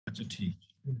अच्छा ठीक.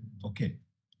 Okay.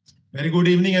 Very good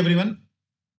evening, everyone.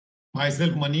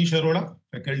 Myself, Manish Arora,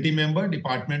 faculty member,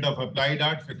 Department of Applied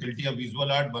Art, Faculty of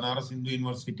Visual Art, Banaras Hindu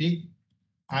University.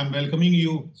 I am welcoming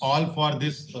you all for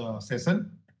this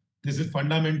session. This is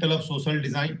Fundamental of Social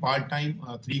Design part-time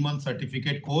 3-month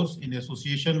certificate course in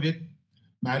association with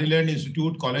Maryland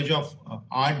Institute College of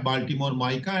Art, Baltimore,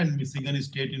 MICA, and Michigan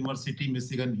State University,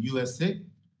 Michigan, USA.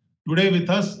 Today with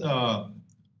us,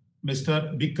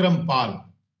 Mr. Bikram Pal,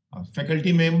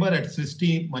 faculty member at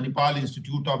Srishti Manipal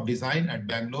Institute of Design at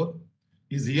Bangalore,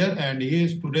 is here, and he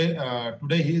is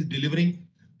today he is delivering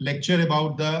lecture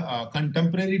about the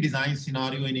contemporary design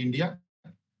scenario in India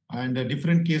and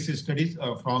different case studies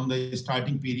from the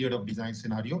starting period of design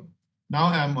scenario. Now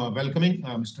I am welcoming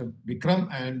Mr. Bikram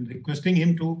and requesting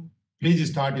him to please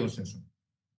start your session.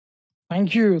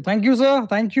 Thank you, sir.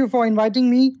 Thank you for inviting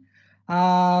me,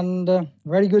 and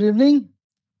very good evening.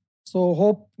 So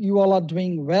hope you all are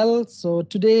doing well. So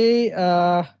today,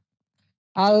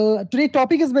 today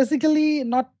topic is basically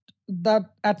not that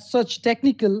at such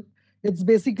technical. It's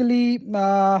basically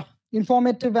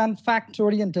informative and fact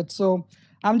oriented. So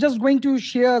I'm just going to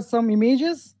share some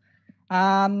images,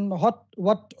 and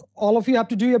what all of you have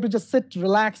to do, you have to just sit,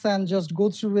 relax, and just go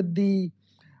through with the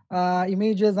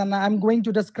images. And I'm going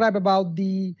to describe about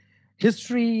the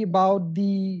history, about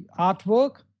the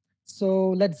artwork. So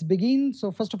let's begin.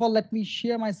 So first of all, let me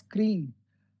share my screen.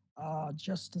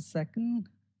 Just a second.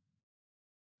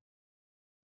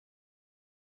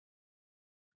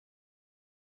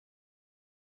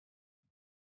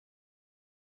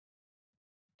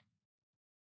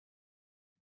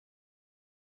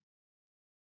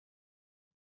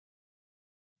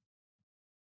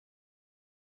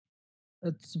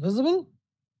 It's visible?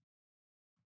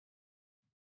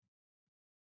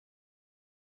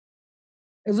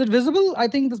 Is it visible? I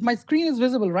think my screen is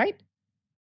visible, right?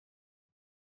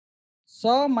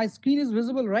 So my screen is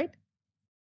visible, right?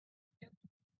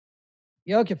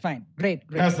 Yeah, okay, fine. Great.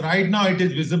 Yes, right now it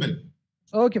is visible.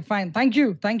 Okay, fine. Thank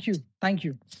you.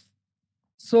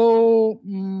 So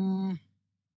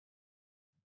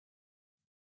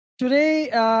today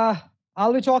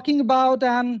I'll be talking about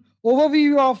an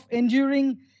overview of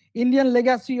enduring Indian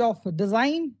legacy of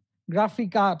design,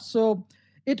 graphic art. So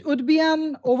it would be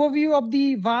an overview of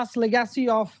the vast legacy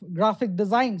of graphic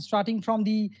design, starting from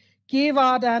the cave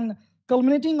art and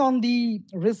culminating on the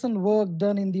recent work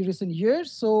done in the recent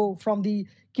years. So from the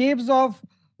caves of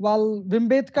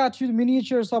Vimbetka to the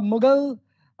miniatures of Mughal,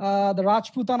 the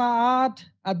Rajputana art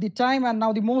at the time, and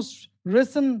now the most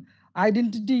recent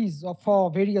identities for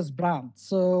various brands.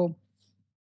 So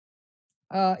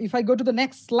if I go to the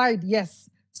next slide, yes.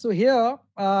 So here,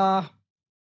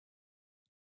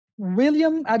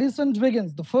 William Addison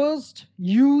Dwiggins, the first,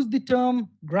 used the term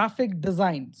graphic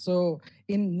design. So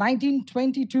in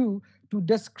 1922, to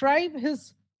describe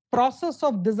his process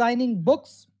of designing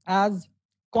books as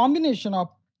combination of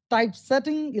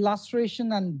typesetting,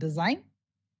 illustration, and design.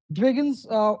 Dwiggins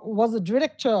was a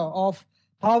director of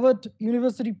Harvard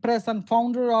University Press and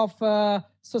founder of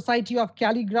Society of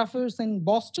Calligraphers in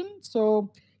Boston.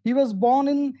 So he was born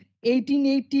in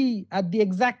 1880 at the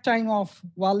exact time of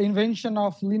invention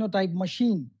of linotype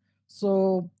machine.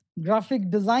 So graphic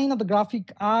design or the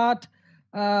graphic art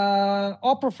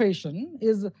or profession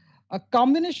is a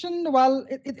combination.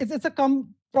 It's a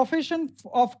profession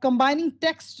of combining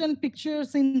text and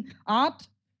pictures in art,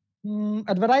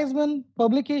 advertisement,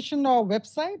 publication, or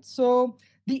website. So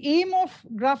the aim of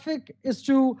graphic is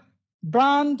to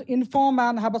brand, inform,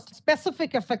 and have a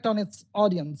specific effect on its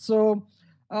audience. So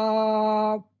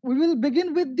we will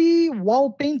begin with the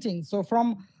wall painting. So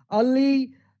from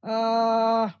early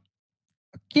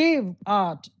cave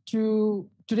art to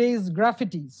today's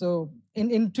graffiti. So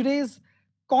in today's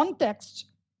context,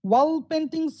 wall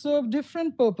paintings serve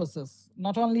different purposes.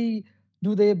 Not only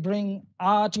do they bring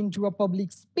art into a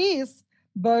public space,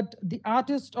 but the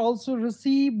artist also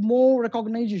receive more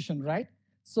recognition, right?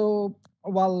 So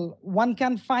while one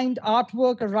can find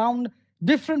artwork around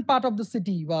different part of the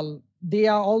city, they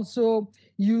are also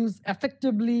used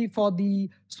effectively for the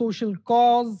social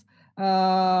cause,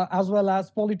 as well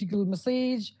as political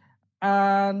message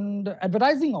and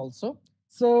advertising also.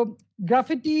 So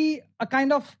graffiti, a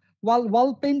kind of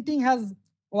wall painting has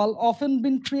often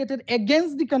been created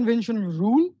against the conventional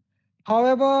rule.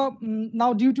 However,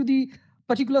 now due to the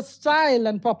particular style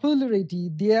and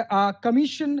popularity, they are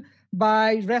commissioned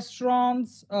by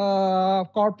restaurants,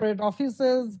 corporate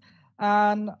offices,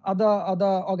 and other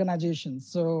organizations.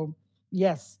 So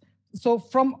yes, so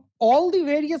from all the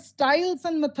various styles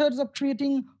and methods of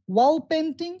creating wall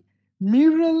painting,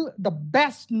 mural, the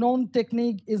best known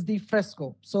technique is the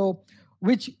fresco. So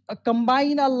which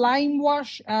combine a lime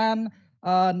wash and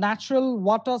natural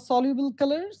water soluble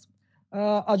colors.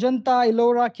 Ajanta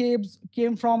Ellora caves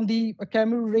came from the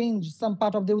Kamru range, some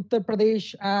part of the Uttar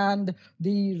Pradesh, and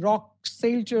the rock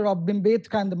shelter of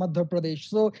Bhimbetka in the Madhya Pradesh.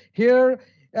 So here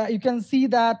you can see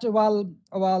that while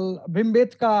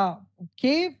Bhimbetka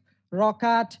cave, rock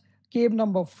art cave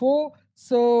number 4.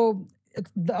 So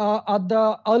it's are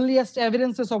the earliest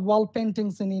evidences of wall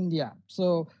paintings in India.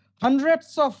 So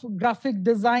hundreds of graphic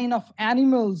design of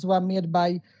animals were made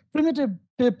by primitive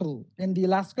people in the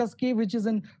Lascaux cave, which is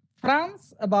in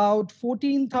France, about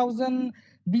 14,000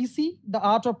 BC. The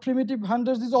art of primitive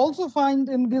hunters is also found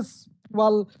in this,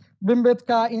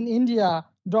 Bhimbetka in India,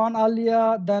 drawn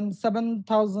earlier than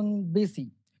 7,000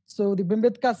 BC. So the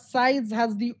Bhimbetka sites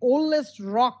has the oldest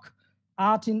rock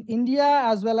art in India,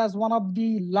 as well as one of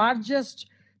the largest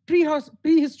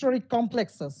prehistoric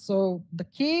complexes. So the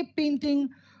cave painting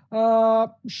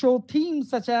show themes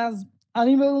such as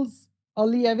animals,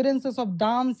 early evidences of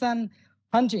dance and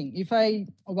hunting. If I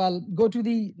go to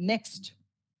the next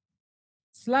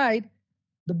slide,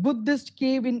 the Buddhist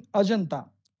cave in Ajanta.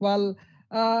 Well,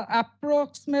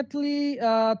 approximately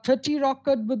 30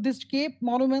 rock-cut Buddhist cave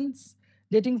monuments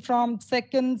dating from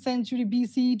 2nd century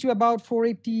BC to about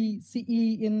 480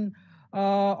 CE in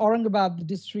Aurangabad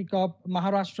district of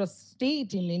Maharashtra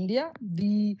state in India.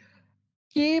 The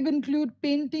cave include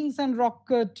paintings and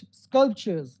rock-cut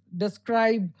sculptures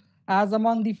described as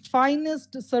among the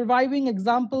finest surviving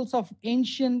examples of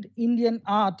ancient Indian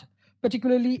art,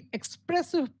 particularly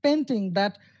expressive painting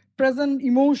that present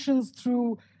emotions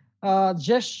through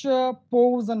gesture,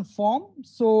 pose, and form.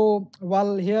 So,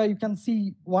 while here you can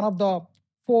see one of the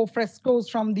 4 frescoes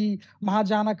from the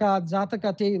Mahajanaka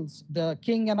Jataka tales. The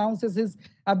king announces his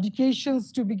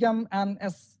abdications to become an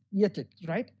ascetic,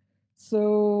 right?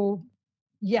 So,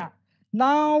 yeah.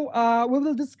 Now we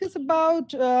will discuss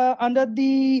about under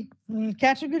the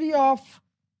category of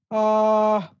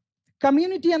uh,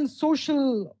 community and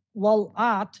social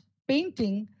art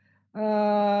painting.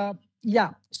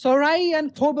 Yeah, Sorai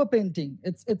and Thoba painting.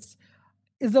 It's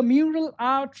is a mural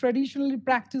art traditionally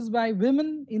practiced by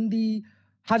women in the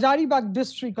Hazaribagh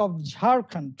district of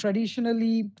Jharkhand.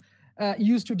 Traditionally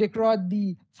used to decorate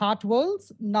the heart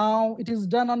walls. Now it is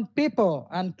done on paper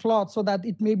and cloth so that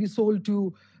it may be sold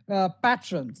to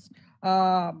patrons.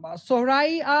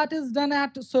 Sohrai art is done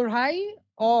at Sohrai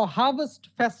or harvest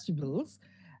festivals.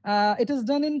 It is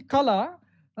done in color,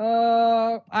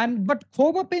 and but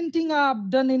Khoba painting are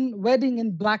done in wedding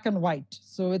in black and white.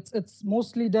 So it's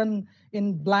mostly done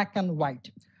in black and white.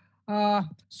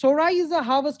 Sorai is a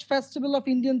harvest festival of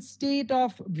Indian state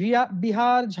of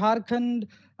Bihar, Jharkhand,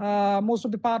 most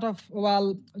of the part of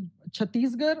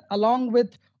Chhattisgarh, along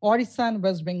with Orissa and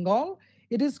West Bengal.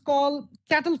 It is called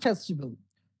cattle festival.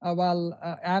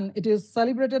 And it is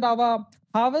celebrated our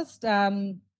harvest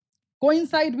and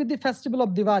coincide with the festival of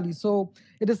Diwali. So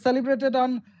it is celebrated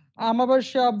on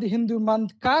Amavasya of the Hindu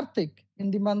month Kartik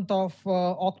in the month of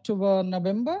October,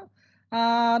 November.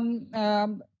 And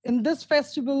in this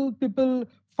festival, people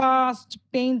fast,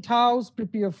 paint house,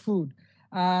 prepare food.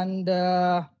 And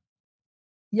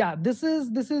yeah, this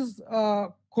is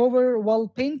cover wall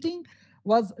painting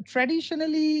was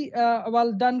traditionally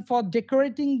done for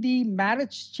decorating the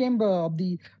marriage chamber of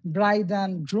the bride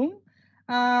and groom,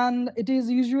 and it is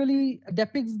usually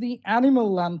depicts the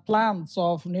animal and plants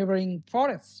of neighboring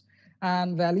forests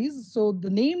and valleys. So the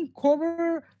name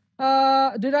cover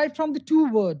derived from the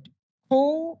two word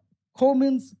ko. Ko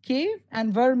means cave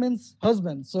and ver means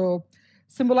husband. So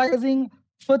symbolizing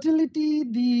fertility,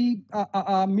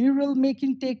 the mural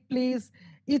making take place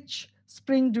each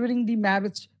spring during the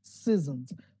marriage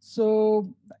seasons.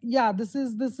 So yeah, this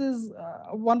is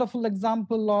a wonderful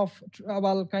example of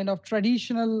kind of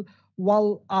traditional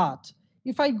wall art.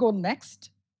 If I go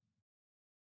next,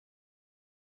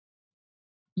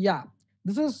 yeah,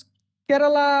 this is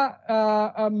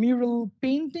Kerala mural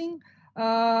painting.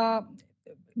 Uh,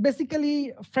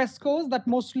 Basically, frescoes that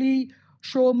mostly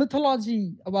show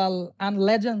mythology, and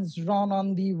legends drawn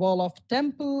on the wall of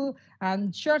temple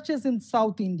and churches in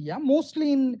South India,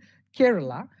 mostly in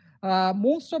Kerala.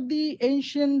 Most of the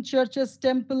ancient churches,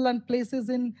 temple, and places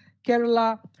in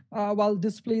Kerala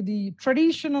display the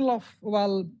traditional of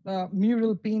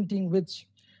mural painting, which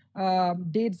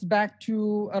dates back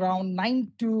to around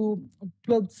 9th to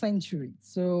 12th century.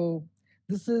 So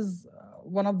this is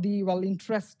one of the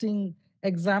interesting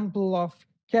example of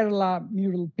Kerala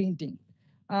mural painting.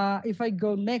 If I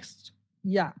go next,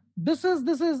 yeah, this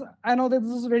is I know that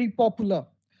this is very popular.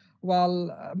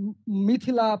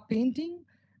 Mithila painting.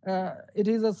 It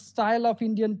is a style of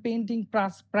Indian painting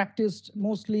practiced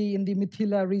mostly in the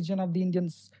Mithila region of the Indian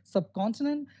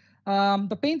subcontinent.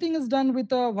 The painting is done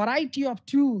with a variety of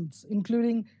tools,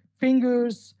 including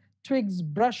fingers, twigs,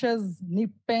 brushes,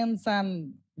 nib pens,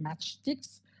 and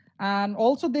matchsticks. And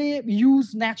also, they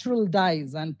use natural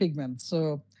dyes and pigments.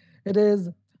 So, it is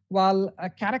while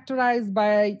characterized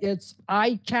by its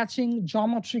eye-catching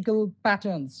geometrical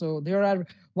patterns. So there are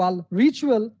while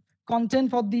ritual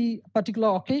content for the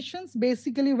particular occasions,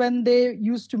 basically when they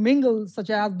used to mingle, such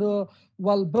as the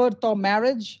well birth or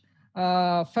marriage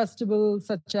festivals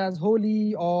such as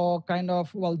Holi or kind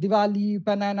of well Diwali,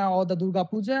 Panana or the Durga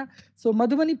Puja. So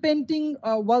Madhubani painting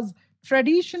was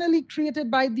traditionally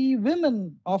created by the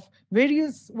women of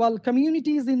various well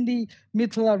communities in the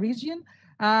Mithila region,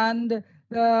 and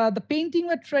the painting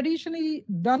were traditionally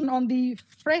done on the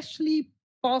freshly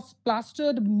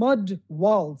plastered mud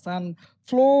walls and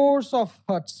floors of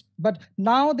huts. But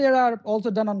now they are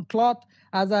also done on cloth,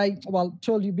 as I well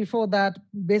told you before that.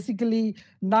 Basically,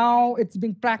 now it's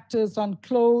being practiced on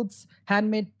clothes,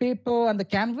 handmade paper, and the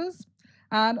canvas.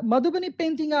 And Madhubani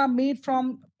painting are made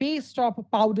from paste of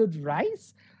powdered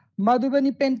rice.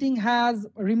 Madhubani painting has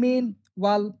remained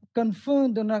while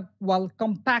confined in a while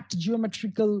compact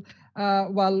geometrical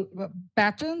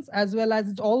patterns, as well as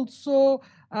it also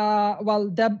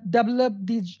develop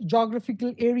the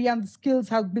geographical area and skills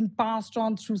have been passed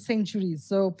on through centuries.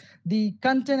 So the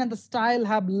content and the style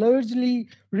have largely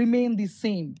remained the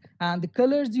same, and the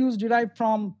colors used derived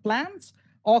from plants.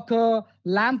 Ochre,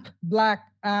 lamp black,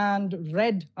 and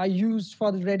red are used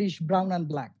for the reddish brown and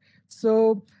black.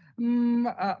 So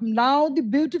now the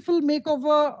beautiful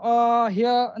makeover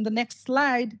here in the next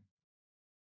slide.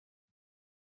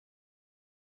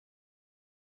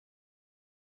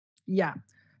 Yeah,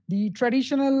 the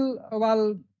traditional,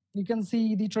 well, you can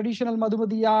see the traditional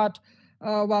Madhubadi art,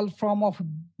 well, from of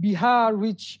Bihar,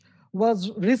 which was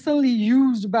recently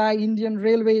used by Indian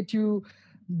Railway to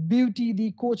beauty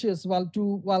the coaches,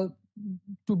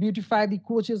 to beautify the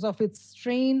coaches of its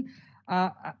train.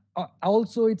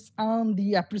 Also, it's earned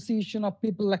the appreciation of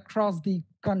people across the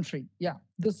country. Yeah,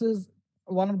 this is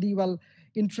one of the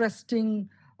interesting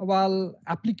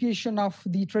application of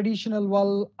the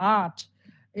traditional art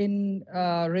in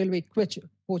railway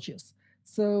coaches.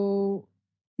 So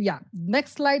yeah,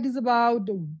 next slide is about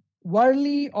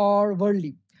Warli or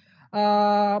Worli.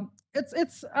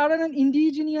 It's an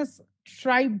indigenous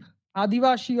tribe,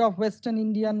 Adivashi of Western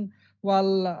Indian,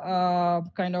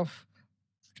 kind of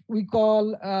we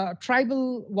call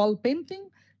tribal wall painting,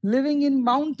 living in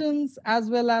mountains as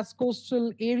well as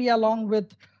coastal area along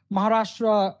with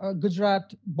Maharashtra,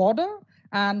 Gujarat border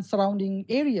and surrounding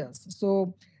areas.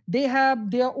 So they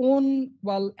have their own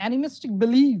animistic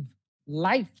belief,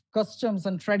 life, customs,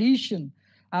 and tradition.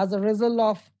 As a result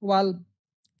of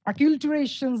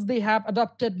acculturations, they have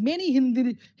adopted many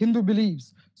Hindu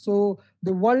beliefs. So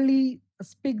the worldly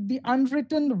speak the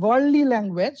unwritten worldly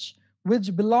language,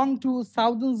 which belong to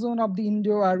southern zone of the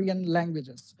Indo-Aryan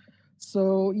languages.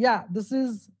 So yeah, this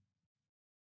is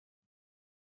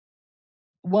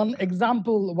one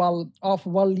example of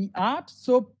worldly art.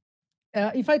 So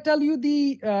if I tell you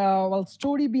the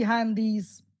story behind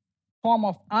these form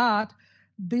of art,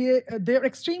 they're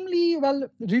extremely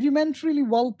rudimentarily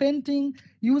wall painting,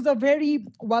 use a very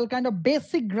kind of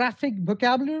basic graphic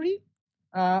vocabulary,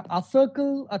 a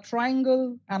circle, a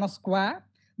triangle, and a square.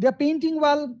 They're painting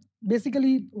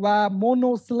basically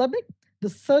monosyllabic. The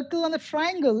circle and the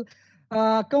triangle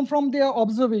come from their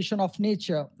observation of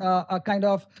nature. A kind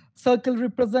of circle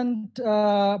represent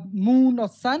moon or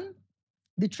sun.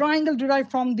 The triangle derived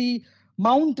from the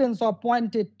mountains or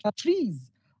pointed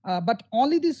trees. But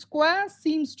only the square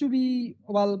seems to be,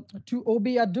 to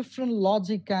obey a different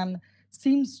logic and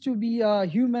seems to be a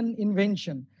human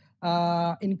invention,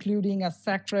 including a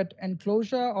sacred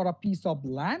enclosure or a piece of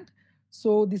land.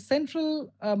 So the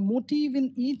central motif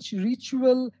in each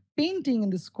ritual painting in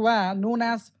the square, known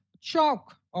as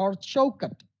chalk or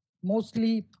chaukat,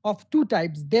 mostly of two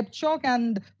types, deb chalk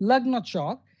and lagna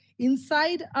chalk.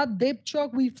 Inside a deb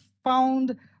chalk, we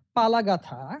found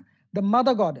Palagatha, the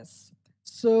mother goddess.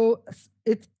 So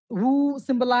it who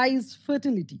symbolize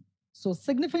fertility. So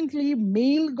significantly,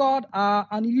 male god are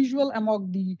unusual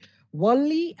among the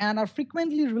worldly and are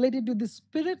frequently related to the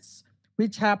spirits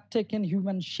which have taken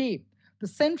human shape. The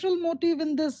central motive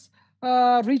in this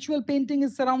ritual painting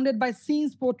is surrounded by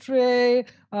scenes portray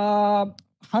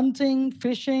hunting,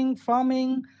 fishing,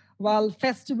 farming, while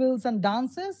festivals and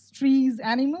dances, trees,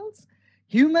 animals.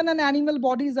 Human and animal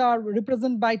bodies are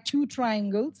represented by two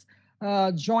triangles.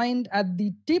 joined at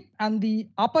the tip, and the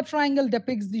upper triangle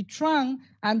depicts the trunk,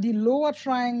 and the lower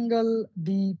triangle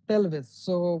the pelvis.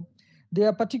 So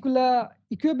their particular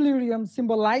equilibrium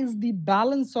symbolize the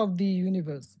balance of the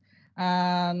universe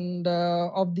and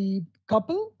of the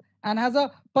couple, and has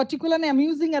a particular and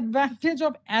amusing advantage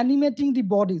of animating the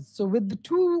bodies. So with the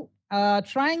two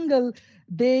triangle,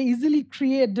 they easily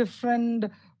create different,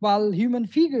 well, human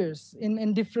figures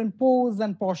in different pose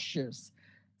and postures.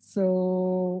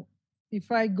 So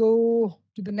if I go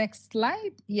to the next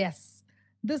slide, yes,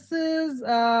 this is,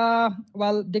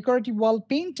 well, decorative wall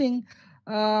painting.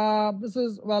 This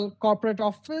is, well, corporate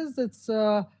office. It's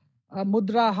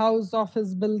Mudra House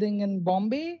office building in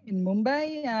Bombay, in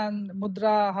Mumbai, and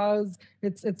Mudra House,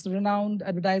 it's renowned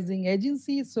advertising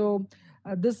agency. So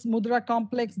this Mudra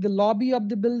complex, the lobby of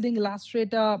the building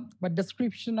illustrate a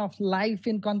description of life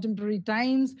in contemporary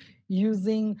times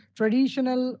using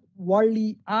traditional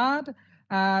worldly art.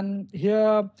 And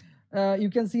here you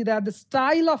can see that the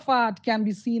style of art can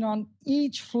be seen on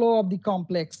each floor of the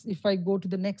complex. If I go to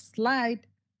the next slide,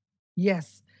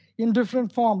 yes, in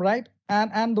different form, right?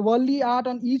 And the worldly art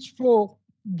on each floor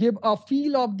give a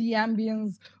feel of the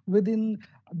ambience within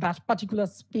that particular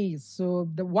space. So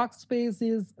the workspace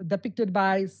is depicted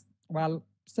by, well,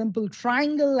 simple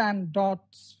triangle and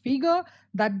dots figure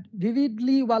that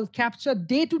vividly, well, capture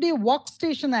day-to-day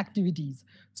workstation activities.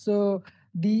 So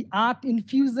the art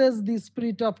infuses the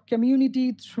spirit of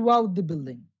community throughout the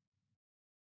building.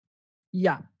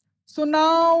 Yeah. So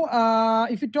now,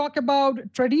 if you talk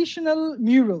about traditional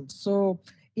murals, so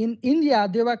in India,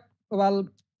 they were, well,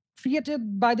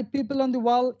 created by the people on the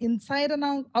wall inside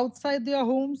and outside their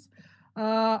homes,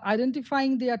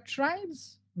 identifying their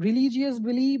tribes, religious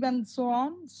belief, and so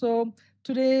on. So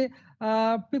today,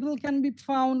 people can be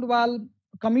found while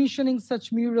commissioning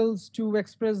such murals to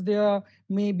express their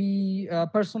maybe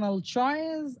personal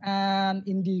choice and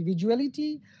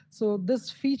individuality. So this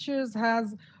features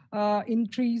has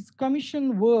increase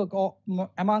commission work or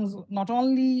amongst not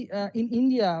only in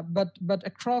India but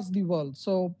across the world.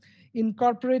 So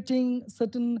incorporating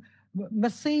certain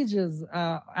messages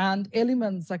and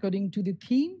elements according to the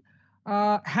theme,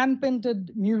 hand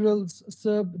painted murals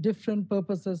serve different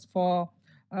purposes for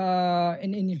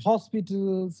in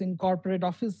hospitals, in corporate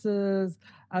offices,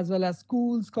 as well as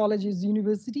schools, colleges,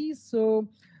 universities. So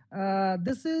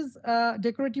this is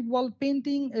decorative wall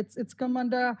painting. It's come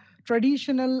under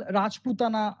traditional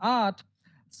Rajputana art.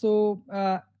 So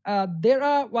there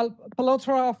are, well,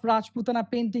 plethora of Rajputana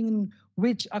painting in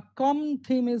which a common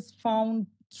theme is found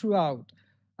throughout.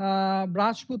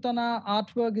 Rajputana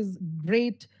artwork is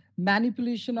great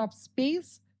manipulation of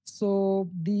space. So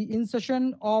the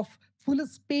insertion of full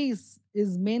space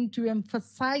is meant to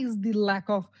emphasize the lack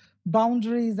of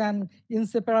boundaries and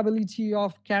inseparability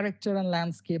of character and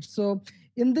landscape. So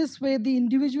in this way, the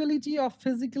individuality of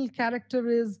physical character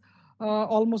is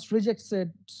almost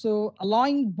rejected. So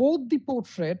allowing both the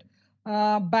portrait,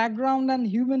 background, and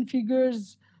human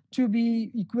figures to be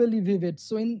equally vivid.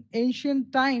 So in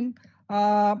ancient time,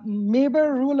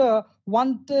 Maber ruler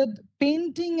wanted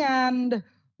painting and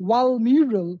wall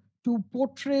mural to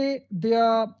portray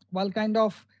their, well, kind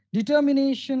of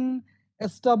determination,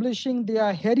 establishing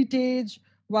their heritage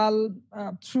while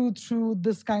through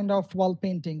this kind of wall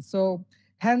painting. So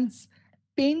hence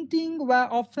painting were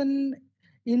often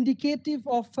indicative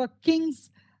of a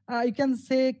king's, you can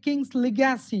say, king's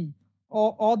legacy,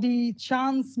 or the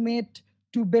chance made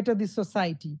to better the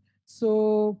society.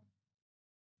 So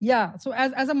yeah, so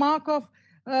as a mark of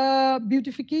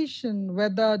beautification,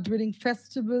 whether during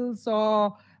festivals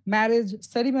or marriage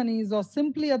ceremonies or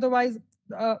simply otherwise,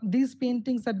 these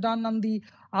paintings are done on the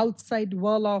outside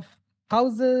wall of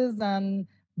houses and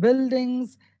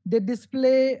buildings. They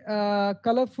display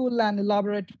colorful and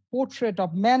elaborate portrait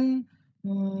of men,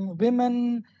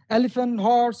 women, elephant,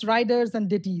 horse, riders, and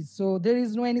deities. So there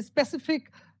is no any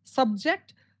specific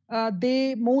subject.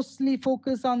 They mostly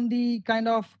focus on the kind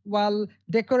of, well,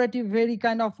 decorative, very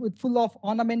kind of with full of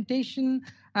ornamentation.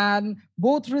 And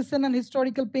both recent and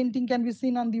historical painting can be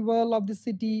seen on the wall of the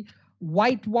city.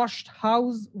 Whitewashed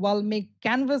house will make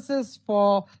canvases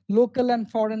for local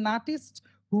and foreign artists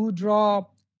who draw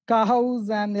cows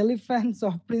and elephants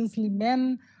of princely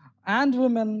men and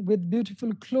women with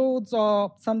beautiful clothes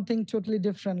or something totally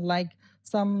different, like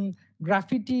some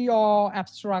graffiti or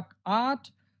abstract art.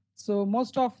 So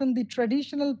most often the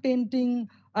traditional painting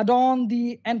adorn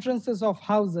the entrances of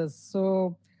houses.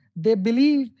 So they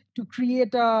believe to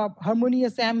create a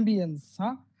harmonious ambience,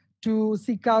 to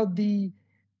seek out the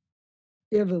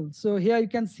evil. So here you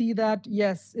can see that,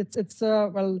 yes, it's a,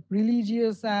 well,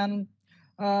 religious and,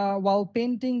 while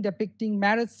painting depicting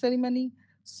marriage ceremony.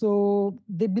 So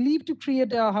they believe to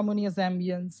create a harmonious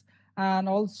ambience and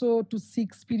also to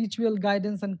seek spiritual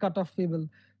guidance and cut off evil.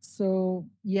 So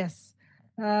yes,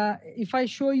 if I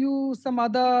show you some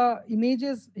other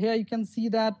images here, you can see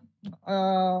that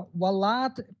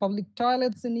Walat public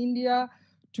toilets in India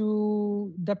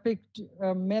to depict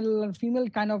male and female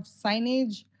kind of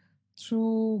signage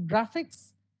through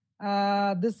graphics.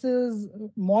 This is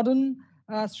modern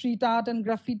street art and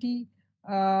graffiti.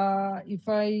 If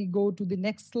I go to the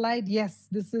next slide, yes,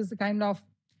 this is a kind of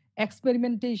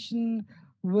experimentation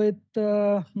with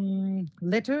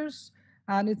letters,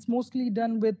 and it's mostly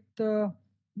done with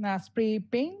spray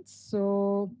paints.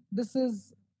 So this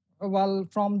is well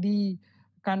from the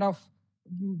kind of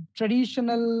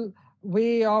traditional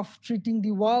way of treating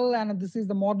the wall, and this is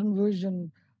the modern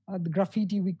version, the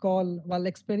graffiti we call, well,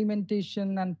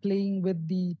 experimentation and playing with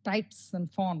the types and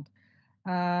font.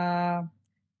 uh,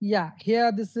 yeah,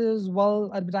 here this is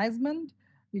well advertisement.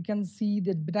 You can see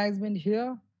the advertisement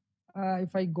here.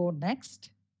 If I go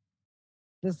next,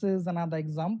 this is another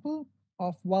example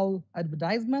of well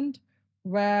advertisement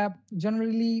where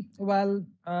generally well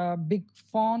big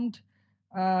font,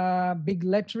 big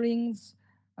letterings,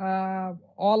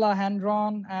 all are hand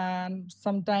drawn, and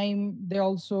sometimes they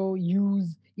also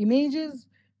use images,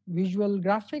 visual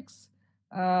graphics,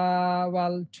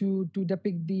 well to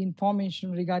depict the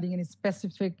information regarding any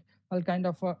specific well kind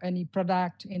of any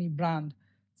product, any brand.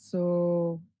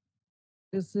 So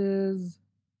this is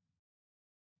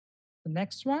the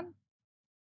next one.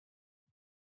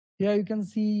 Here you can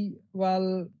see,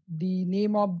 well, the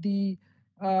name of the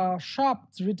shop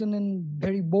is written in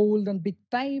very bold and big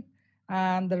type,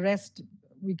 and the rest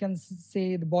we can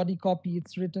say the body copy.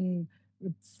 It's written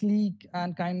with sleek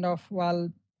and kind of well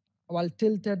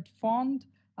tilted font,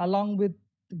 along with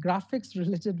the graphics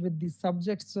related with the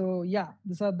subject. So yeah,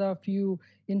 these are the few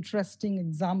interesting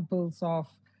examples of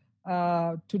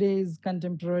today's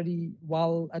contemporary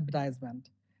wall advertisement.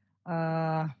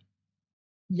 Uh,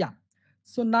 yeah.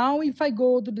 So now, if I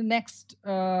go to the next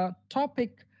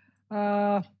topic,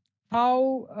 uh,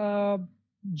 how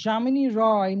Jamini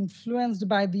Raw influenced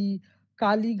by the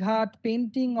Kalighat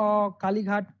painting or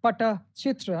Kalighat Pata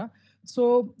Chitra.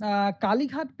 So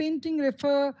Kalighat painting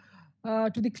refer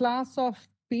to the class of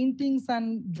paintings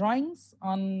and drawings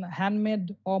on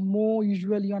handmade or more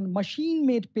usually on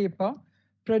machine-made paper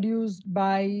produced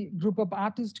by group of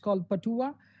artists called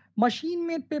Patua.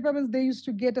 Machine-made paper means they used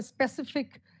to get a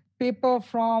specific paper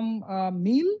from a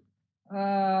mill,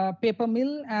 paper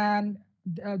mill, and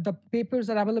the papers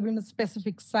are available in a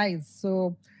specific size.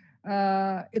 So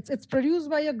it's produced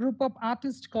by a group of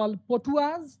artists called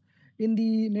Potuas in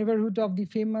the neighborhood of the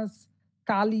famous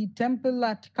Kali temple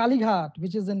at Kalighat,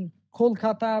 which is in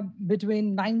Kolkata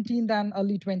between 19th and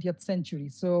early 20th century.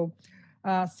 So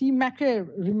C. Mackay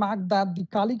remarked that the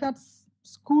Kalighat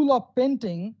school of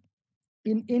painting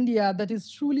in India that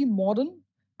is truly modern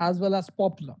as well as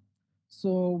popular.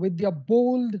 So, with their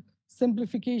bold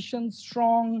simplification,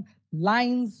 strong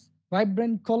lines,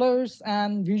 vibrant colors,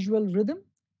 and visual rhythm,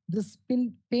 this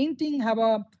painting have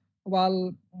a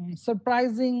well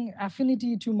surprising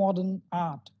affinity to modern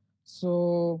art.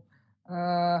 So,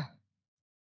 uh,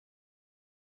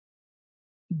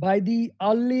 by the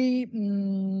early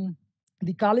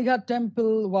the Kalighat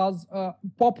temple was a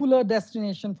popular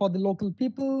destination for the local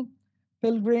people,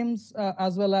 pilgrims,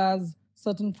 as well as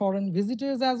certain foreign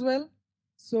visitors as well.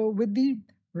 So with the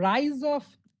rise of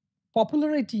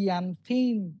popularity and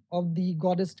fame of the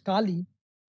goddess Kali,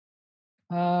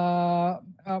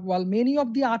 while many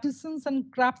of the artisans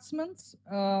and craftsmen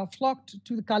flocked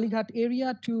to the Kalighat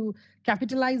area to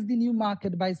capitalize the new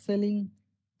market by selling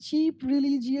cheap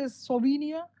religious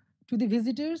souvenir to the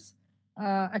visitors.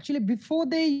 Actually, before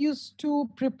they used to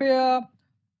prepare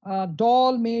a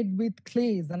doll made with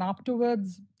clays, and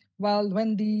afterwards, well,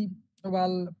 when the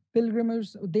well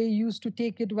pilgrims they used to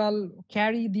take it, well,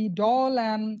 carry the doll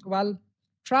and while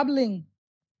traveling,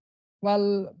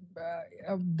 well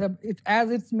as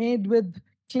it's made with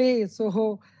clay,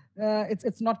 so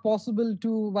it's not possible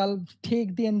to well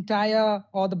take the entire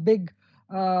or the big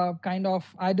kind of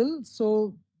idol.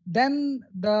 So then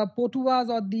the potuas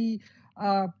or the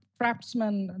uh,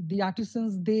 craftsmen, the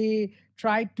artisans, they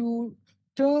try to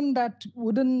turn that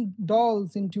wooden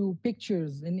dolls into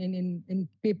pictures in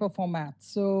paper format.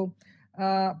 So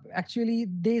actually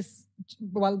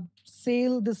well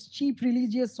sell this cheap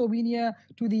religious souvenir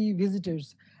to the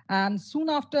visitors. And soon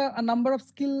after, a number of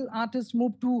skilled artists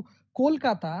moved to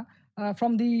Kolkata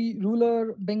from the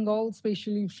rural Bengal,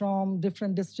 especially from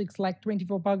different districts like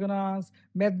 24 Parganas,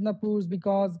 Mednapurs,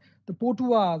 because the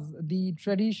Potuas, the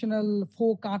traditional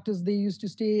folk artists, they used to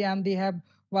stay and they have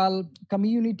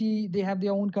community. They have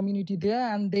their own community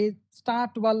there, and they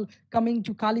start coming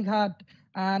to Kalighat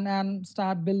and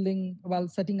start building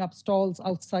setting up stalls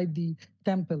outside the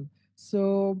temple.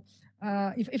 So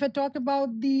if I talk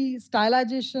about the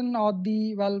stylization or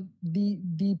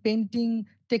the painting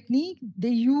technique, they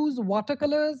use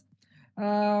watercolors,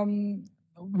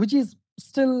 which is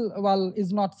still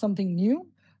is not something new.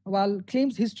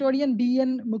 Claims historian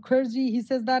B.N. Mukherjee, he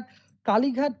says that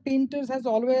Kalighat painters has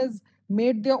always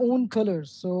made their own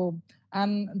colors. So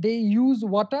and they use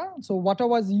water. So water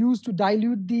was used to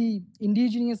dilute the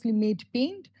indigenously made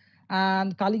paint,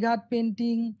 and Kalighat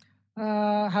painting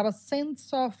have a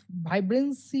sense of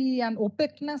vibrancy and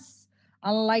opaqueness,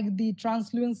 unlike the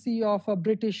translucency of a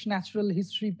British natural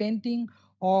history painting,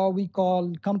 or we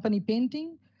call company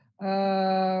painting,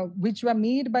 which were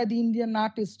made by the Indian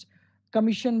artist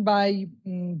commissioned by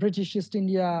British East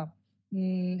India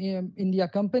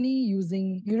Company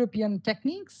using European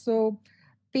techniques. So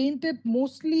painted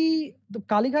mostly the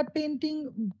Kalighat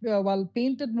painting,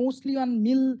 painted mostly on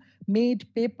mill-made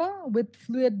paper with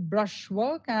fluid brush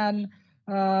work and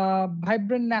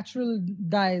vibrant natural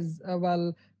dyes.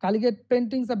 Kalighat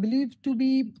paintings are believed to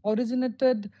be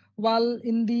originated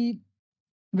in the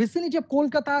vicinity of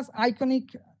Kolkata's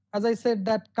iconic, as I said,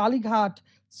 that Kalighat.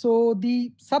 So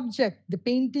the subject, the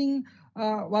painting,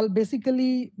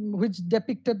 basically which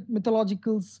depicted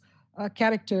mythological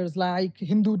characters like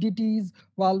Hindu deities,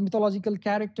 while mythological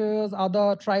characters,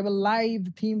 other tribal life,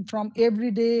 theme from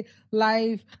everyday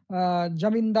life,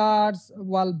 jamindars,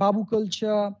 while Babu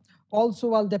culture,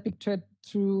 also depicted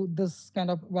through this kind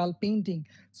of painting.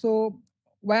 So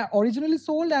were originally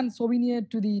sold and souvenir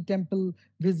to the temple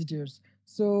visitors.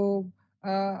 So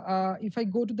if I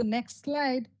go to the next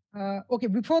slide, okay,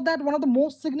 before that, one of the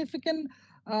most significant,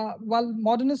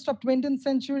 modernist of 20th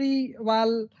century,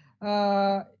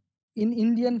 uh, in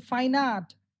Indian fine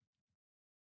art,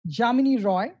 Jamini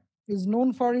Roy is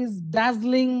known for his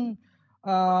dazzling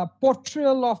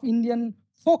portrayal of Indian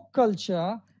folk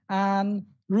culture and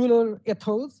rural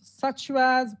ethos, such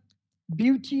as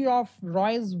beauty of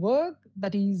Roy's work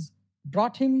that is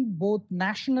brought him both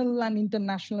national and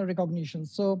international recognition.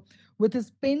 So, with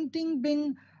his painting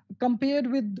being compared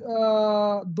with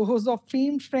those of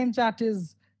famed French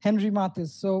artist Henri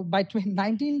Matisse. So, by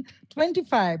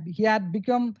 1925, he had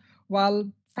become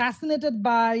fascinated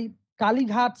by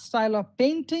Kalighat style of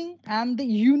painting and the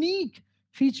unique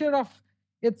feature of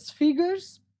its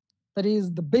figures, that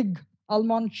is the big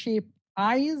almond shaped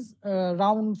eyes,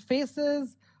 round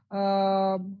faces,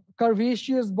 uh,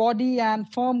 curvaceous body, and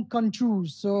firm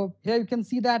contours. So here you can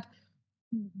see that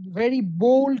very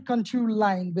bold contour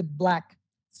line with black.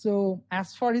 So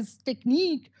as for his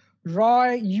technique,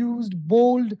 Roy used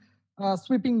bold,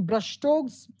 sweeping brush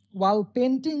strokes while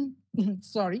painting,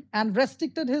 sorry, and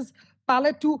restricted his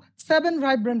palette to 7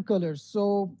 vibrant colors.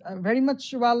 So very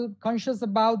much conscious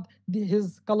about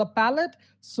his color palette.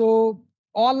 So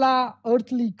all are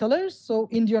earthly colors. So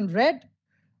Indian red,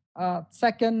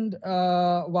 second,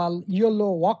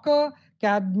 yellow ochre,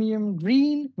 cadmium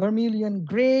green, vermilion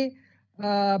gray,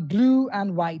 blue,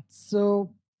 and white.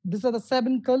 So these are the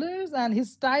 7 colors, and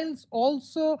his styles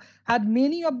also had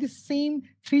many of the same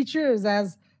features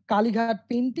as Kalighat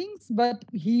paintings, but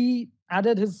he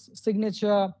added his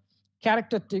signature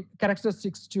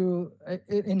characteristics to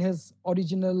in his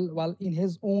original, in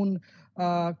his own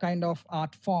kind of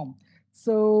art form.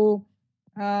 So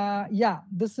yeah,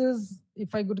 this is,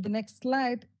 if I go to the next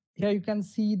slide, here you can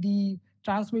see the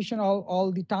transmission,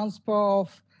 all the transfer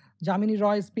of Jamini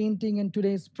Roy's painting in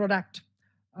today's product.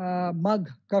 Mug,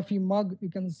 coffee mug, you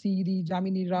can see the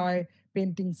Jamini Roy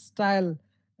painting style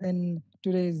in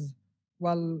today's,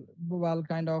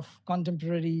 kind of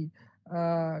contemporary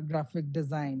graphic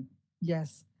design.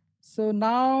 Yes. So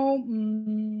now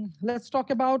let's talk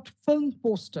about film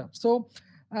poster. So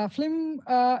film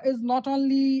is not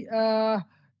only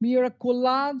mere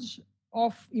collage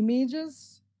of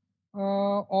images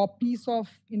or piece of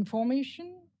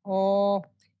information or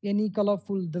any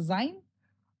colorful design.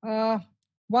 Uh,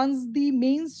 Once the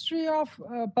mainstream of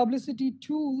publicity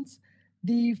tools,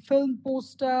 the film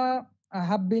poster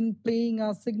have been playing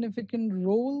a significant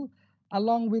role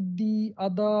along with the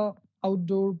other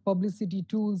outdoor publicity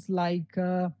tools like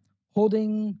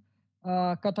hoarding,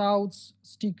 cutouts,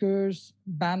 stickers,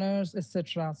 banners,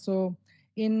 etc. So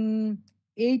in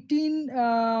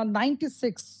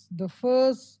 1896, the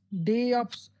first day of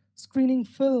screening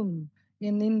film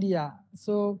in India.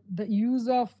 So the use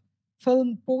of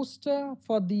film poster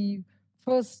for the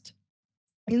first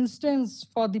instance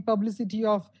for the publicity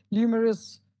of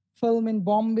numerous film in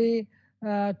Bombay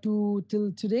to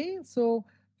till today. So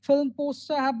film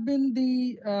poster have been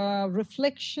the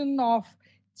reflection of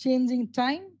changing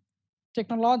time,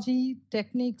 technology,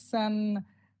 techniques, and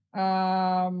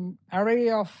array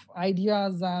of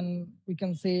ideas, and we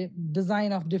can say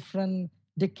design of different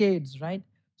decades, right?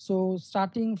 So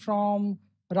starting from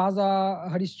Raja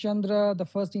Harishchandra, the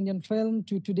first Indian film,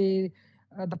 to today,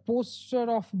 the poster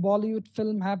of Bollywood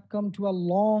film have come to a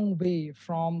long way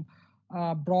from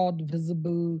broad,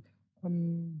 visible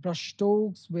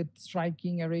brushstrokes with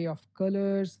striking array of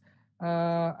colors,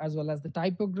 as well as the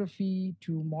typography,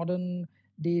 to modern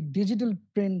day digital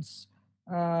prints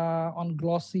on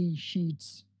glossy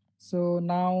sheets. So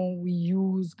now we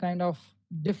use kind of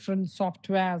different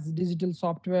softwares, digital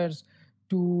softwares,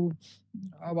 to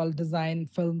well design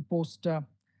film poster.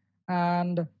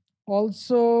 And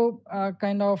also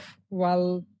kind of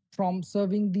well, from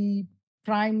serving the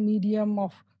prime medium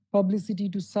of publicity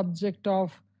to subject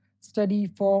of study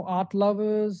for art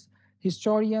lovers,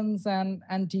 historians, and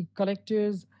antique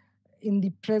collectors. In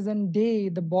the present day,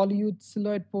 the Bollywood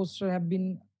silhouette poster have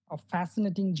been a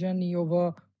fascinating journey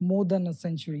over more than a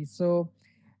century. So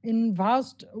in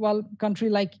vast well country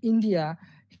like India,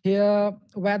 here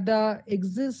where there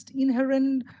exist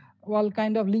inherent well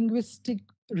kind of linguistic,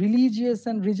 religious,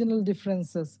 and regional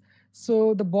differences.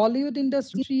 So the Bollywood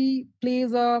industry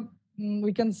plays a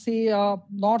we can say a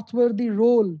northworthy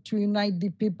role to unite the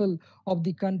people of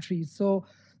the country. So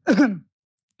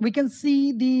we can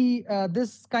see the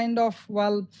this kind of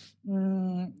well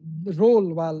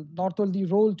role, well not only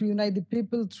role to unite the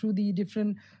people through the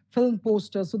different film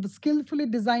posters. So the skillfully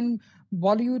designed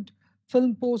Bollywood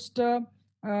film poster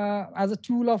as a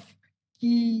tool of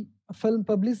key film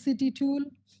publicity tool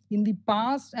in the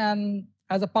past, and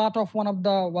as a part of one of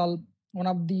the well one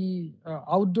of the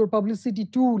outdoor publicity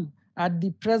tool at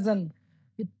the present,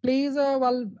 it plays a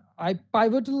well a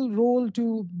pivotal role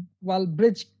to well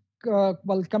bridge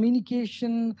well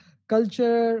communication,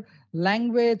 culture,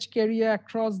 language carrier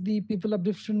across the people of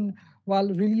different well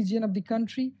religion of the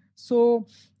country. So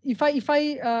if I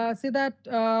say that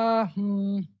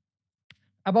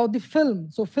about the film,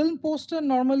 so film poster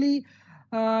normally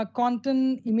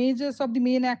contain images of the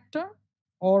main actor,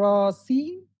 or a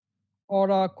scene, or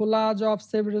a collage of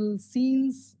several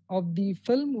scenes of the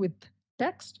film with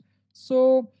text.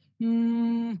 So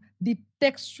the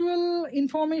textual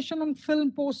information on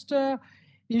film poster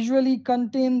usually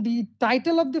contain the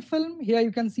title of the film. Here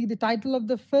you can see the title of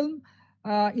the film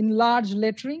in large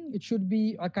lettering. It should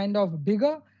be a kind of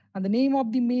bigger, and the name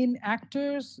of the main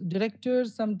actors,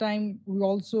 directors. Sometimes we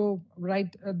also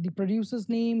write the producer's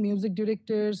name, music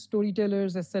directors,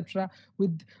 storytellers, etc.,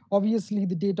 with obviously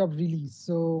the date of release.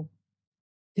 So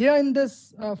here in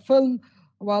this film,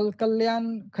 while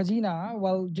Kalyan Khajina,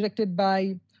 while directed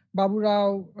by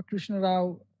Baburao Krishna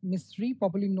Rao Mistry,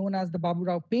 popularly known as the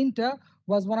Baburao Painter,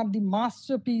 was one of the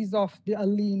masterpieces of the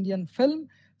early Indian film.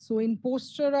 So in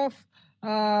poster of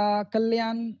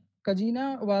Kalyan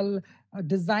Khajina, well,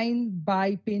 designed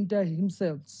by painter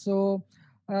himself. So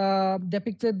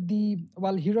depicted the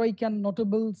well heroic and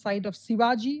notable side of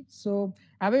Shivaji. So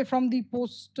away from the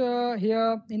poster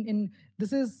here in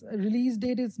this is release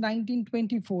date is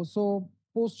 1924. So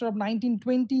poster of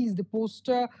 1920 is the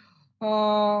poster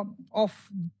of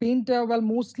painter, well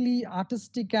mostly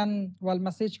artistic and well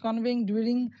message conveying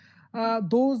during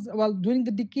those well during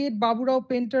the decade. Baburao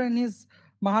Painter in his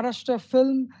Maharashtra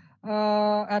film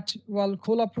at well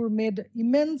Kolhapur made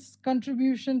immense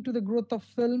contribution to the growth of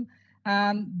film,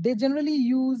 and they generally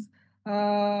use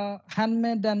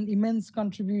handmade and immense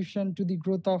contribution to the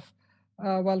growth of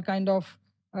well kind of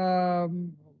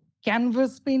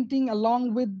canvas painting,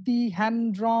 along with the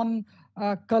hand drawn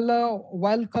color,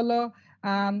 wild color,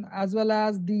 and as well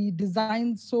as the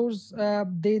design source.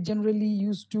 They generally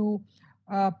used to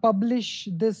publish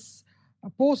this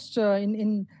poster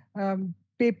in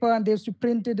paper, and they used to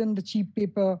print it in the cheap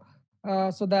paper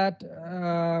so that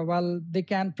well they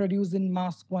can produce in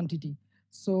mass quantity.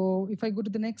 So if I go to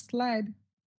the next slide,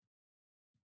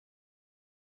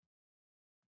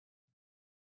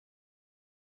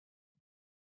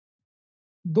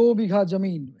 Do Bigha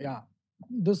Jameen. Yeah.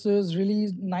 This is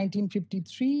released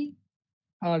 1953,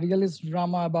 a realist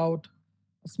drama about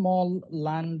a small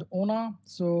landowner.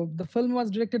 So the film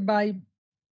was directed by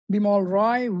Bimal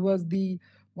Roy, who was the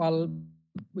well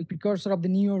precursor of the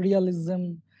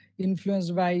neo-realism,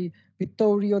 influenced by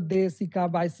Vittorio De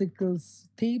Sica bicycles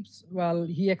thieves. Well,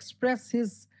 he expressed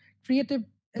his creative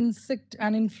instinct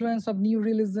and influence of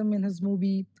neo-realism in his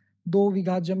movie Do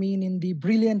Vigha Jameen in the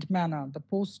brilliant manner. The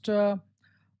poster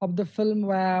of the film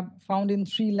were found in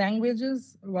three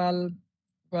languages. Well,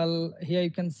 here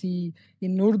you can see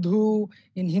in Urdu,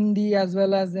 in Hindi, as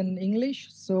well as in English.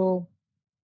 So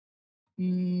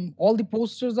All the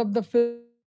posters of the film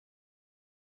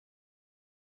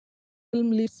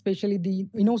leave especially the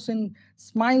innocent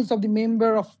smiles of the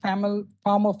member of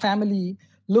farmer family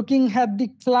looking at the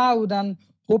cloud and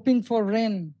hoping for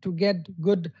rain to get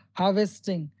good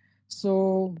harvesting.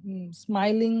 So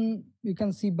smiling, you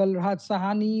can see Balraj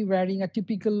Sahani wearing a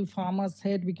typical farmer's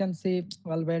head, we can say,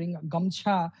 well, wearing a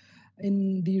gamcha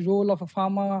in the role of a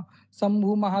farmer,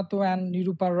 Sambhu Mahato and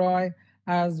Nirupa Roy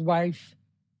as wife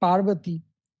Parvati,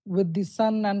 with the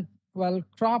sun and, well,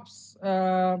 crops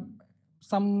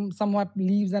somewhat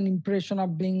leaves an impression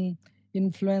of being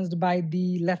influenced by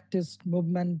the leftist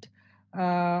movement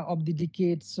of the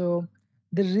decade. So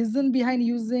the reason behind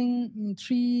using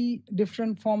three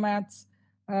different formats,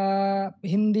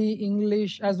 Hindi,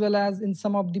 English, as well as in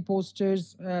some of the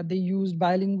posters, they used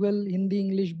bilingual Hindi,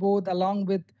 English both, along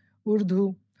with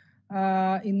Urdu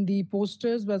in the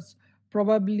posters, was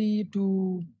probably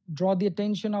to draw the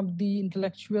attention of the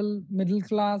intellectual middle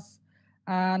class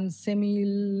and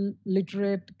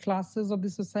semi-literate classes of the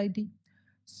society.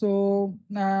 So,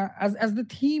 as the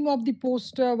theme of the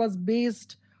poster was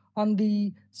based on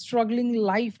the struggling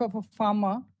life of a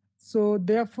farmer, so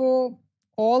therefore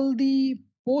all the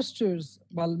posters,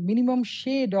 well, minimum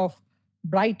shade of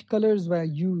bright colors were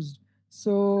used.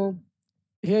 So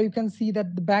here you can see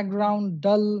that the background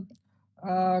dull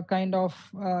kind of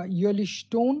yellowish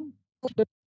tone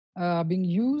being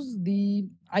used. The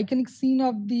iconic scene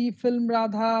of the film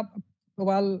Radha,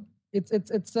 while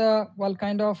it's a, well,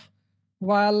 kind of,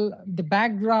 while the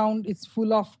background is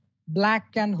full of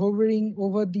black and hovering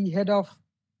over the head of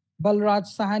Balraj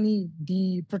Sahani,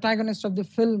 the protagonist of the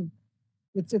film,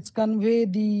 it's convey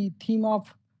the theme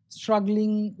of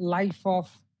struggling life of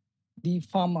the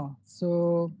farmer.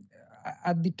 So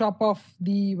at the top of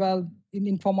the, well,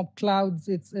 in form of clouds,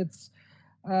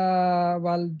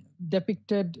 well,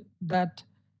 depicted that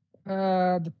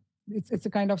it's a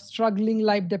kind of struggling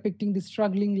life, depicting the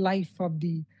struggling life of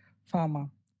the farmer.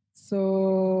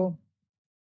 So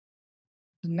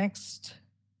the next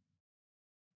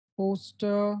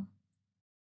poster.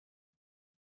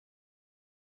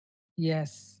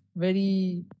 Yes,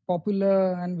 very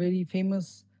popular and very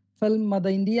famous film, Mother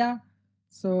India.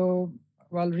 So,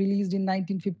 well, released in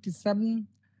 1957.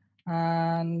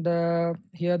 And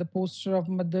here the poster of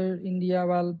Mother India,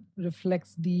 well,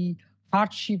 reflects the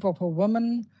hardship of a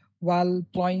woman while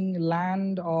plowing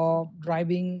land or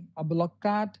driving a bullock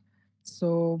cart.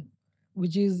 So,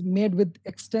 which is made with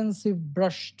extensive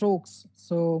brush strokes.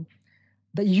 So,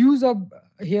 the use of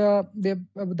here the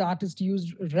artist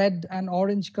used red and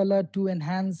orange color to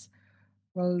enhance,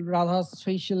 well, Radha's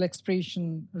facial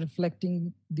expression,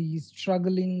 reflecting the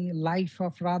struggling life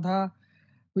of Radha,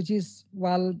 which is,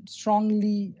 well,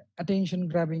 strongly attention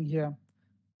grabbing here.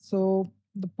 So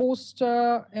the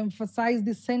poster emphasized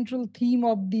the central theme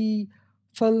of the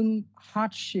film,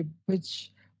 hardship,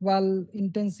 which, while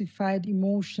intensified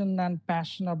emotion and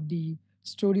passion of the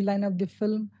storyline of the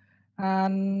film.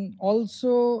 And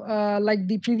also, like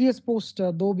the previous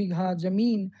poster, Do Bigha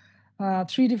Jameen,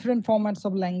 three different formats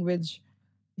of language: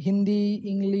 Hindi,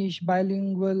 English,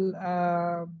 bilingual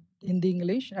Hindi,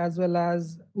 English, as well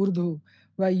as Urdu,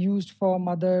 were used for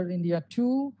Mother India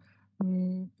too.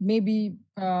 Maybe,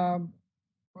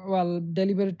 well,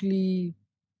 deliberately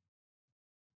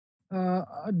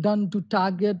done to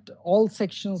target all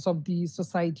sections of the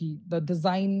society. The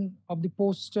design of the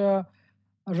poster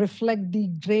reflect the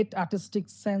great artistic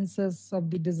senses of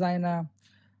the designer,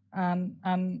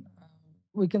 and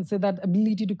we can say that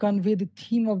ability to convey the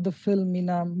theme of the film in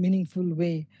a meaningful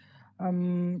way.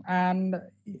 And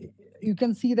you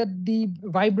can see that the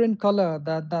vibrant color,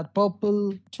 that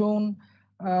purple tone,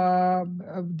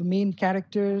 the main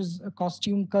characters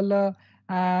costume color,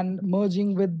 and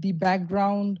merging with the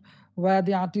background where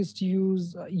the artist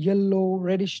use yellow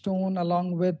reddish tone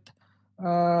along with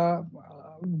uh,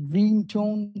 green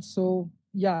tone. So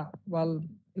yeah, well,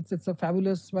 it's a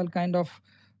fabulous, well, kind of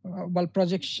well,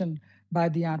 projection by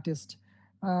the artist.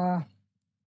 I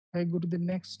go to the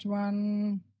next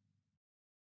one.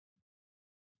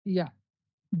 Yeah,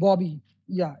 Bobby.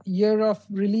 Yeah, year of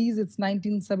release, it's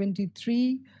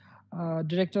 1973.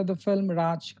 Director of the film,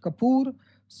 Raj Kapoor.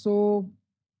 So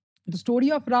the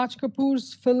story of Raj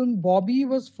Kapoor's film Bobby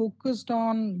was focused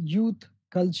on youth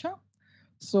culture.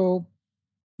 So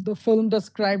the film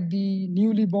described the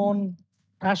newly born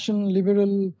passion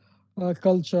liberal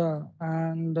culture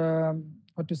and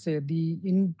what to say, the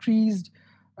increased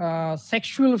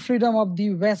sexual freedom of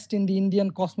the West in the Indian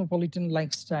cosmopolitan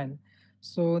lifestyle.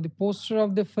 So the poster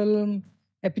of the film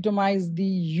epitomized the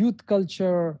youth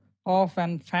culture of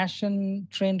and fashion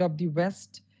trend of the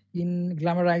West in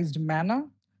glamorized manner.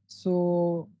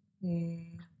 So mm,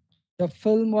 the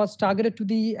film was targeted to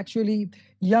the actually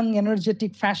young,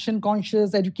 energetic, fashion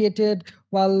conscious, educated,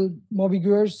 while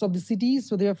moviegoers of the city.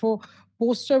 So therefore,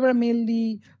 posters were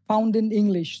mainly found in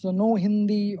English, so no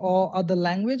Hindi or other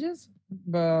languages.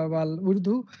 Well,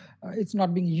 Urdu, it's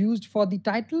not being used for the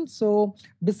title. So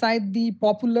beside the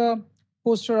popular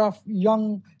poster of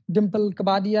young Dimple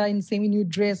Kabadia in semi-nude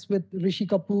dress with Rishi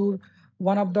Kapoor,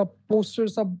 one of the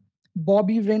posters of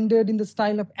Bobby rendered in the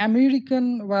style of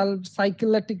American, well,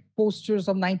 psychotic posters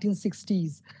of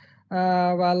 1960s.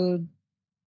 Well,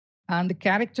 and the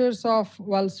characters of,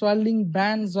 well, swirling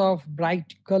bands of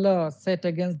bright color set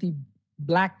against the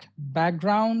black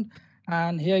background.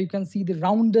 And here you can see the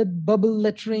rounded bubble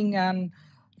lettering and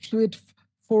fluid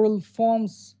floral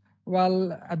forms,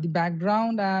 well, at the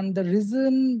background. And the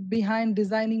reason behind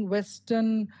designing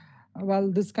Western,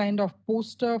 well, this kind of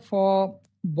poster for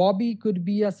Bobby could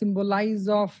be a symbolize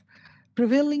of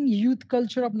prevailing youth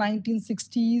culture of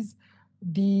 1960s.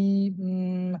 The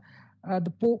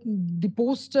the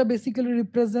poster basically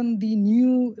represent the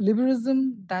new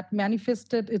liberalism that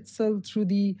manifested itself through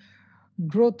the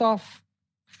growth of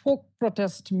folk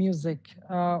protest music,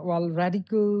 while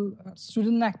radical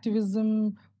student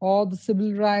activism or the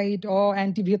civil right or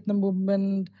anti-Vietnam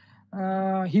movement,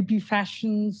 hippie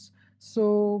fashions.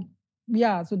 So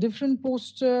yeah, so different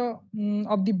poster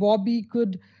of the Bobby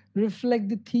could reflect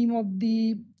the theme of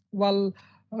the, well,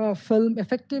 film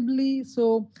effectively.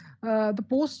 So the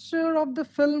poster of the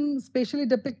film, especially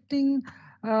depicting,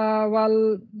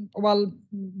 while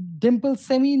Dimple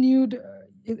semi-nude,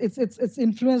 it's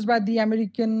influenced by the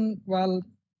American, well,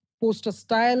 poster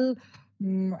style,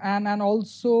 and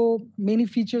also many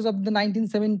features of the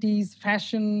 1970s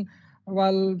fashion,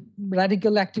 well,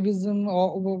 radical activism,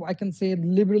 or I can say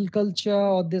liberal culture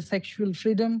or the sexual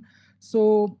freedom.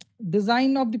 So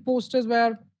design of the posters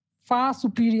were far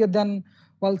superior than,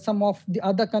 well, some of the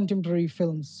other contemporary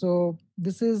films. So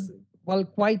this is, well,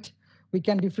 quite, we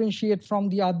can differentiate from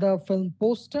the other film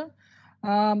poster.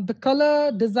 The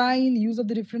color design, use of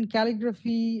the different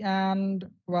calligraphy, and,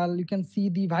 well, you can see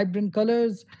the vibrant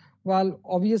colors, well,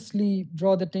 obviously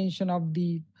draw the attention of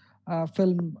the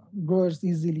film goers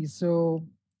easily. So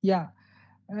yeah,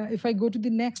 if I go to the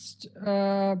next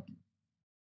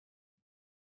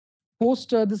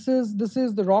poster, this is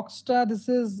the Rockstar. This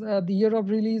is the year of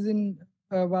release in,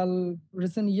 well,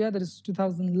 recent year, that is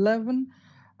 2011.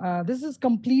 This is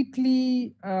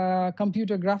completely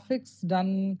computer graphics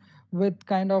done with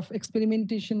kind of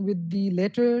experimentation with the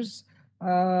letters,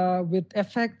 with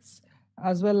effects,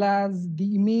 as well as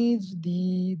the image,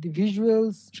 the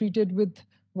visuals treated with,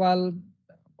 well,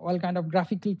 all kind of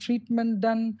graphical treatment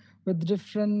done with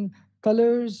different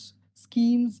colors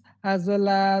schemes, as well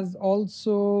as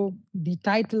also the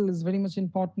title is very much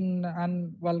important,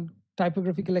 and, well,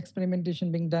 typographical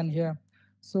experimentation being done here.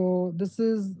 So this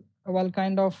is, well,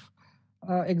 kind of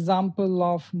example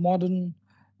of modern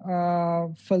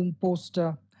film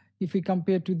poster if we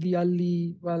compare to the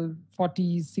early, well,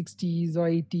 40s, 60s, or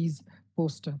 80s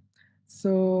poster.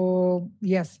 So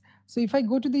yes, so if I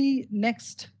go to the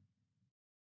next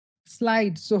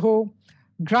slide. So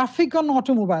graphic on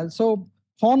automobile. So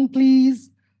horn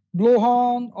please, blow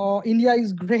horn, or India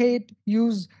is great,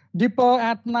 use dipper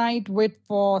at night, wait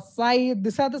for side.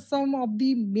 These are the some of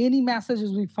the many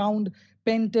messages we found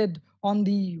painted on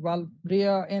the, well,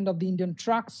 rear end of the Indian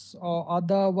trucks, or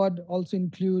other would also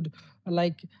include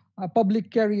like a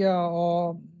public carrier,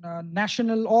 or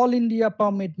national all India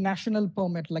permit, national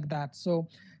permit, like that. So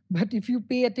but if you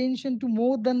pay attention to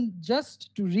more than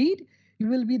just to read, you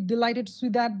will be delighted to see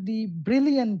that the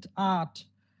brilliant art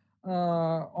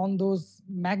on those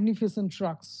magnificent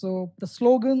trucks. So the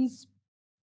slogans,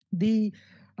 the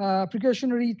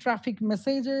precautionary traffic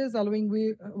messages, allowing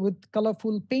with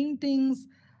colorful paintings,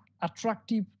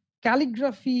 attractive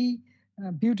calligraphy,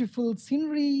 beautiful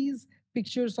sceneries,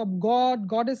 pictures of God,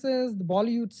 goddesses, the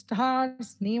Bollywood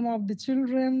stars, name of the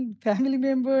children, family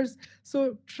members.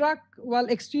 So truck, while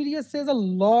exterior says a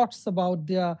lot about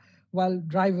their, well,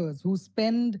 drivers who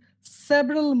spend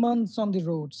several months on the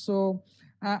road. So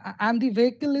and the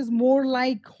vehicle is more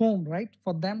like home, right,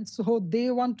 for them. So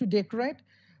they want to decorate,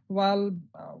 well,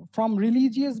 from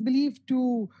religious belief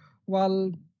to,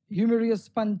 well, humorous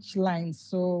punchlines.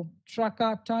 So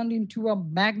Traka turned into a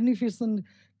magnificent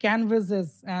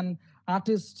canvases, and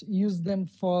artists use them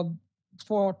for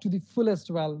to the fullest.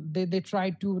 Well, they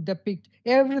try to depict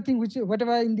everything which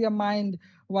whatever in their mind,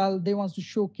 while they want to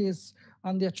showcase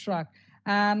on their truck.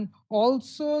 And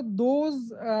also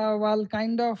those, well,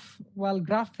 kind of, well,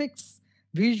 graphics,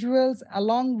 visuals,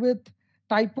 along with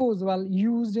typos, well,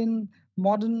 used in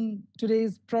modern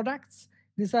today's products,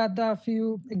 these are the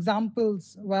few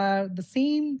examples where the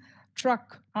same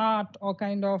truck art or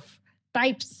kind of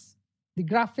types, the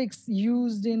graphics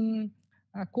used in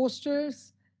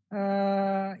coasters,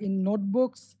 in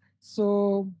notebooks.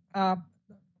 So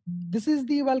this is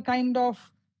the kind of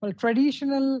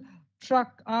traditional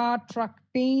truck art, truck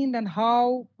paint, and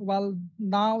how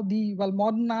now the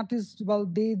modern artists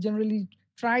they generally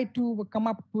try to come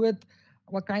up with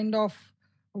a kind of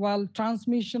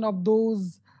transmission of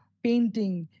those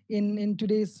painting in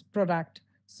today's product.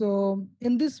 So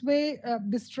in this way,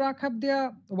 this truck have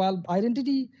their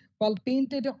identity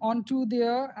painted onto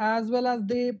there, as well as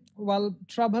they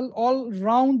travel all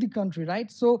around the country,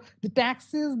 right? So the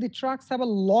taxis, the trucks have a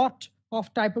lot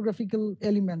of typographical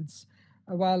elements,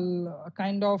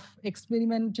 kind of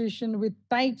experimentation with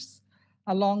types,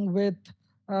 along with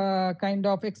kind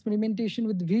of experimentation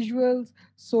with visuals.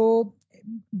 So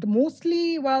the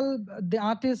mostly the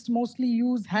artists mostly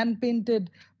use hand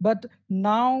painted, but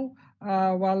now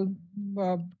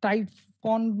type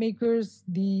font makers,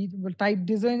 the type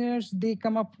designers, they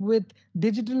come up with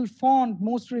digital font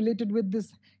most related with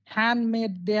this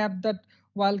handmade. They have that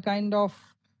kind of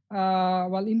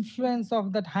influence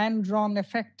of that hand drawn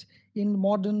effect in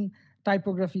modern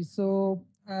typography. So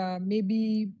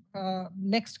maybe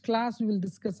next class we will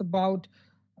discuss about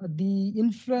the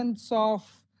influence of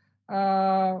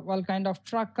kind of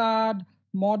truck art,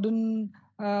 modern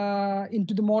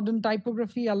into the modern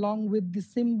typography, along with the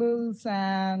symbols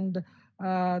and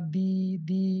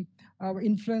the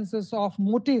influences of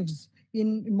motifs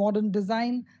in modern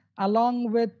design,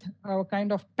 along with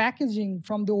kind of packaging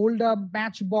from the older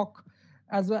matchbox,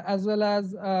 as well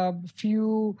as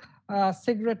few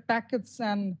cigarette packets,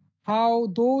 and how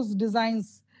those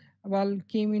designs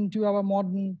came into our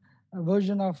modern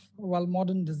version of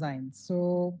modern design.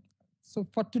 So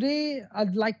for today,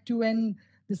 I'd like to end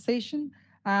the session,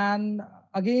 and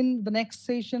again the next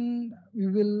session we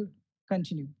will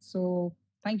continue. So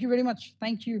thank you very much.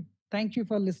 Thank you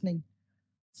for listening.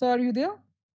 So are you there?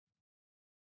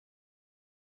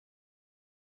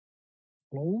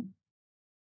 Hello.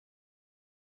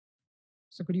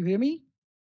 So could you hear me?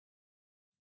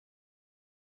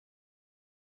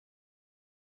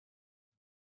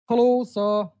 Hello,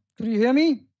 sir. Could you hear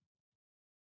me?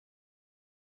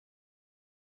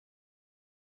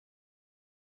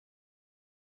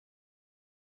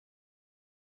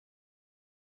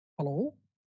 Hello.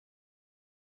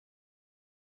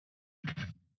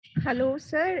 Hello,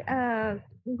 sir.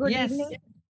 Good Yes. evening.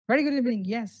 Very good evening.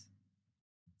 Yes.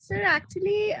 Sir,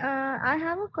 actually, I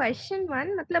have a question.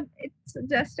 One, matlab, it's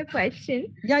just a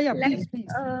question. Yeah, yeah. Like, Please, please.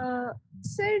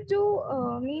 sir,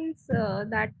 जो means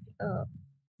that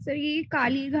sir ये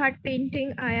Kali Ghat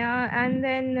painting आया and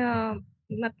then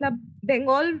मतलब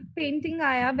Bengal painting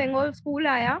आया, Bengal school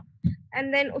आया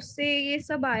and then उससे ये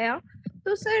सब आया.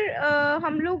 तो सर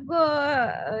हम लोग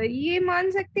ये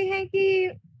मान सकते हैं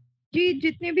कि जी,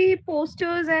 जितने भी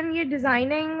पोस्टर्स एंड ये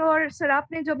डिजाइनिंग और सर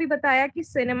आपने जो भी बताया कि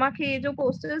सिनेमा के जो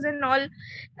पोस्टर्स एंड ऑल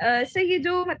सर ये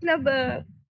जो मतलब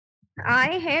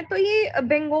आए हैं तो ये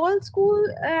Bengal school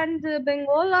and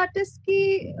Bengal artist की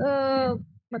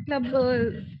मतलब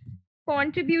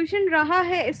कंट्रीब्यूशन रहा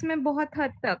है इसमें बहुत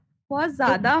हद तक, बहुत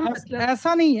ज्यादा मतलब.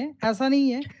 ऐसा नहीं है, ऐसा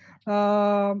नहीं है।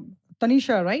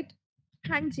 तनीषा, राइट?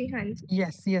 हाँ जी, हाँ जी.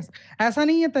 Yes, yes. ऐसा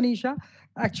नहीं है तनीषा।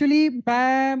 एक्चुअली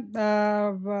मैं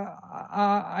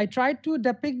I try to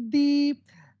depict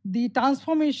the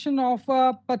transformation of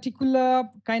a particular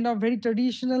kind of very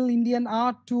traditional Indian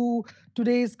art to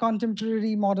today's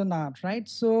contemporary modern art, right?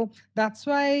 So that's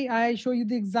why I show you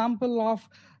the example of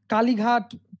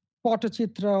Kalighat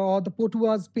Potachitra or the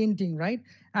Potua's painting, right?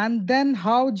 And then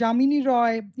how Jamini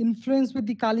Roy influenced with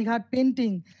the Kalighat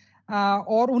painting,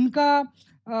 और उनका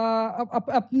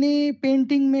अपने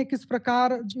painting में किस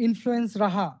प्रकार influence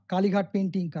रहा Kalighat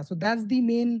painting का. So that's the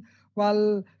main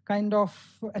kind of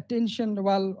attention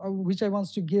which I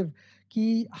wants to give,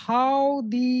 ki how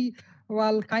the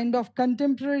kind of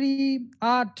contemporary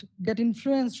art get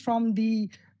influenced from the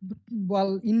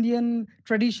Indian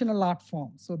traditional art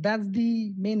form. So that's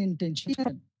the main intention.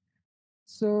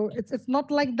 So it's not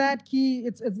like that.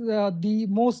 It's the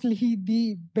mostly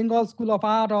the Bengal School of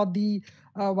Art or the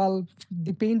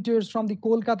painters from the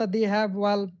Kolkata, they have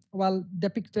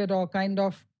depicted or kind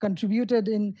of contributed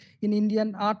in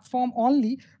Indian art form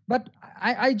only. But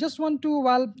I just want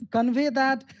to convey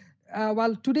that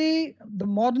today the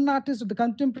modern artist, the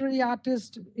contemporary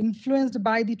artist, influenced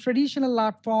by the traditional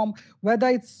art form, whether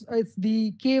it's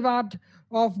the cave art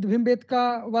of the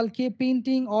Bhimbetka cave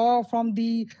painting, or from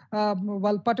the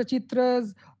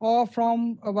Patachitras, or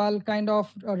from kind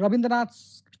of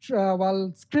Rabindranath's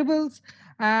scribbles,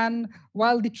 and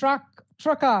while the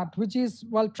truck art, which is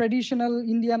traditional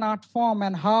Indian art form,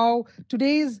 and how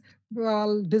today's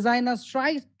designers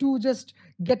try to just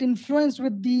get influenced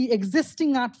with the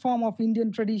existing art form of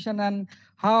Indian tradition, and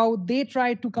how they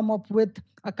try to come up with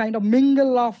a kind of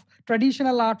mingle of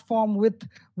traditional art form with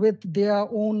their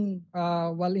own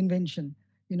invention,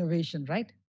 innovation,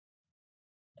 right?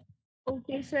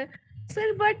 Okay, sir.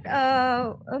 Sir, but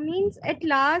means at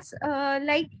last,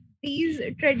 like these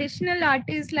traditional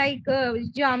artists like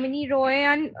Jamini Roy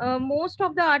and most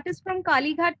of the artists from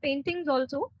Kalighat paintings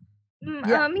also,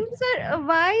 Yeah. means sir,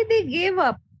 why they gave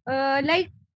up? Like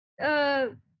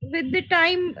with the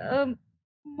time,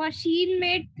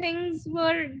 machine-made things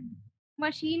were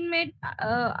machine-made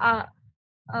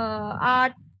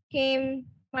art came,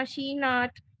 machine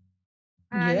art,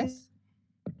 and Yes.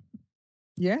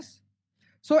 Yes.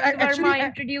 So actually, Verma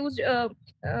introduced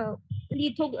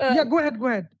litho. yeah, go ahead, go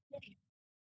ahead.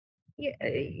 Yeah,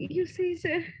 you see,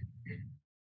 sir.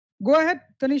 Go ahead,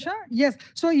 Tanisha. Yes.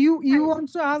 So you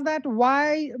also asked that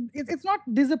why it's not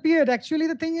disappeared. Actually,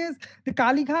 the thing is the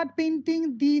Kalighat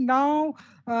painting, the now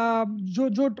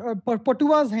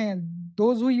Patuas hain,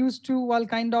 those who used to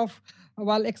kind of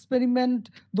experiment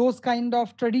those kind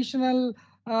of traditional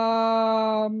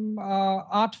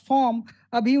art form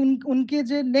अभी उनके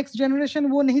जो next generation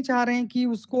वो नहीं चाह रहे हैं कि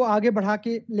उसको आगे बढ़ा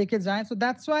के लेके जाएं so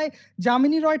that's why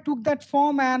Jamini Roy took that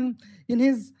form and in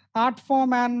his art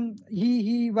form, and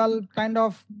he kind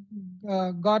of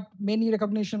got many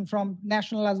recognition from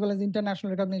national as well as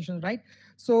international recognition, right?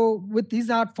 So with his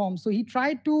art form, so he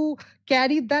tried to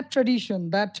carry that tradition,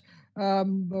 that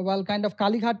kind of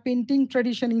Kalighat painting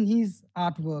tradition in his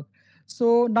artwork.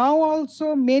 So now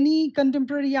also many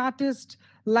contemporary artists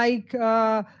like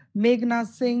Meghna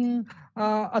Singh,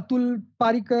 Atul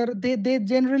Parikar, they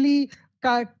generally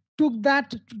took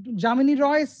that Jamini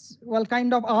Roy's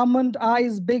kind of almond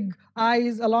eyes, big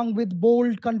eyes, along with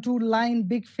bold contour line,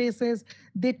 big faces.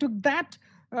 They took that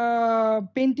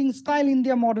painting style in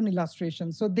their modern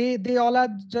illustration. So they all are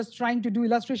just trying to do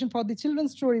illustration for the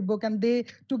children's storybook, and they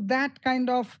took that kind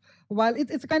of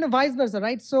it's a kind of vice versa,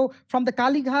 right? So from the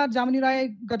Kalighat, Jamini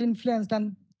Roy got influenced,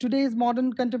 and today's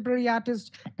modern contemporary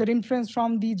artists got influenced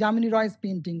from the Jamini Roy's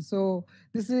painting. So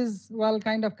this is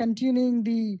kind of continuing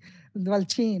the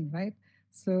chain, right?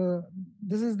 So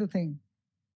this is the thing.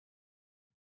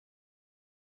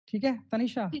 ठीक है,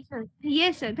 Tanisha?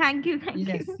 Yes, sir. Thank you. Thank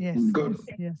Yes, you. yes, Good.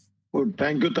 yes, yes. Good.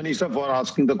 Thank you, Tanisha, for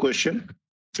asking the question.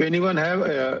 If anyone have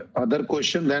other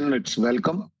question, then it's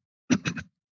welcome.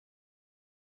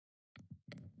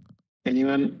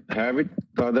 Anyone have it?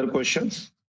 The other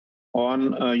questions?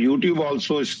 On YouTube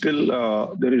also still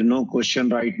there is no question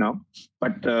right now,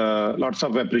 but lots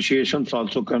of appreciations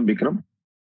also come, Bikram.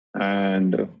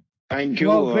 And thank you.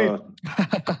 Wow, great.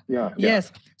 Yeah.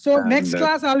 Yes. So And, next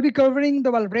class, I'll be covering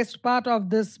the rest part of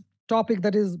this topic,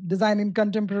 that is design in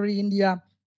contemporary India.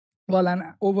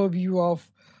 An overview of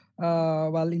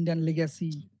Indian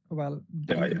legacy.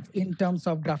 In terms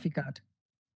of graphic art.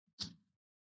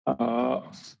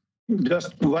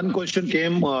 Just one question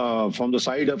came from the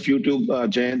side of YouTube,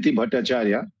 Jayanti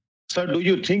Bhattacharya. Sir, do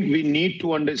you think we need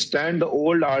to understand the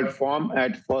old art form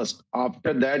at first?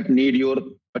 After that, need your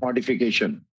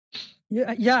modification?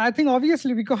 Yeah, I think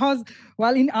obviously, because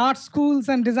in art schools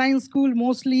and design school,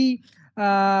 mostly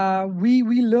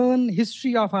we learn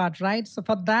history of art, right? So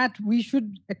for that, we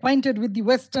should acquainted with the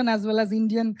Western as well as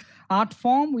Indian art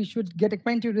form. We should get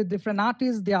acquainted with different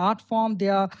artists, their art form,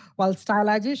 their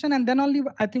stylization, and then only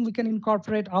I think we can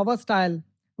incorporate our style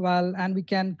and we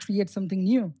can create something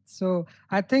new. So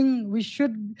I think we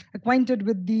should acquainted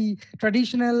with the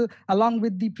traditional along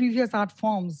with the previous art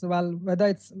forms, whether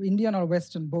it's Indian or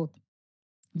Western, both.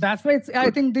 That's why I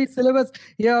think the syllabus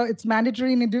here, it's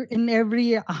mandatory in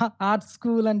every art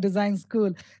school and design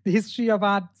school. The history of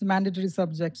art is a mandatory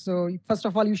subject. So first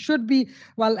of all, you should be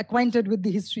acquainted with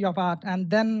the history of art, and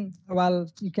then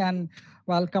you can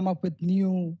come up with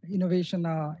new innovation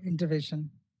or intervention.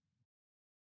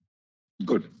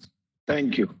 Good.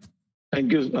 Thank you.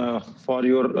 Thank you for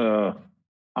your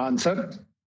answer.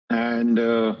 And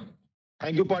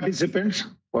thank you, participants,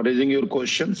 for raising your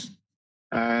questions.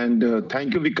 And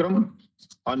thank you, Vikram.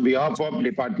 On behalf of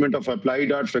Department of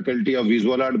Applied Art, Faculty of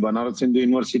Visual Art, Banaras Hindu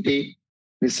University,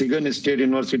 Michigan State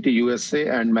University, USA,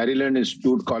 and Maryland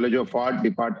Institute College of Art,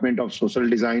 Department of Social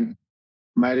Design,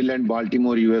 Maryland,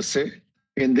 Baltimore, USA,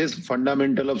 in this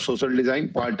Fundamental of Social Design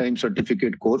part-time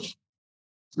certificate course.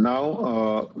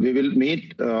 Now we will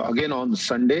meet again on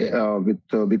Sunday with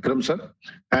Bikram sir,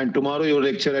 and tomorrow your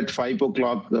lecture at 5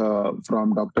 o'clock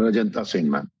from Dr. Ajanta Singh,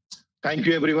 ma'am. Thank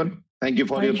you, everyone. Thank you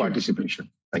for your participation.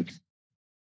 Thank you.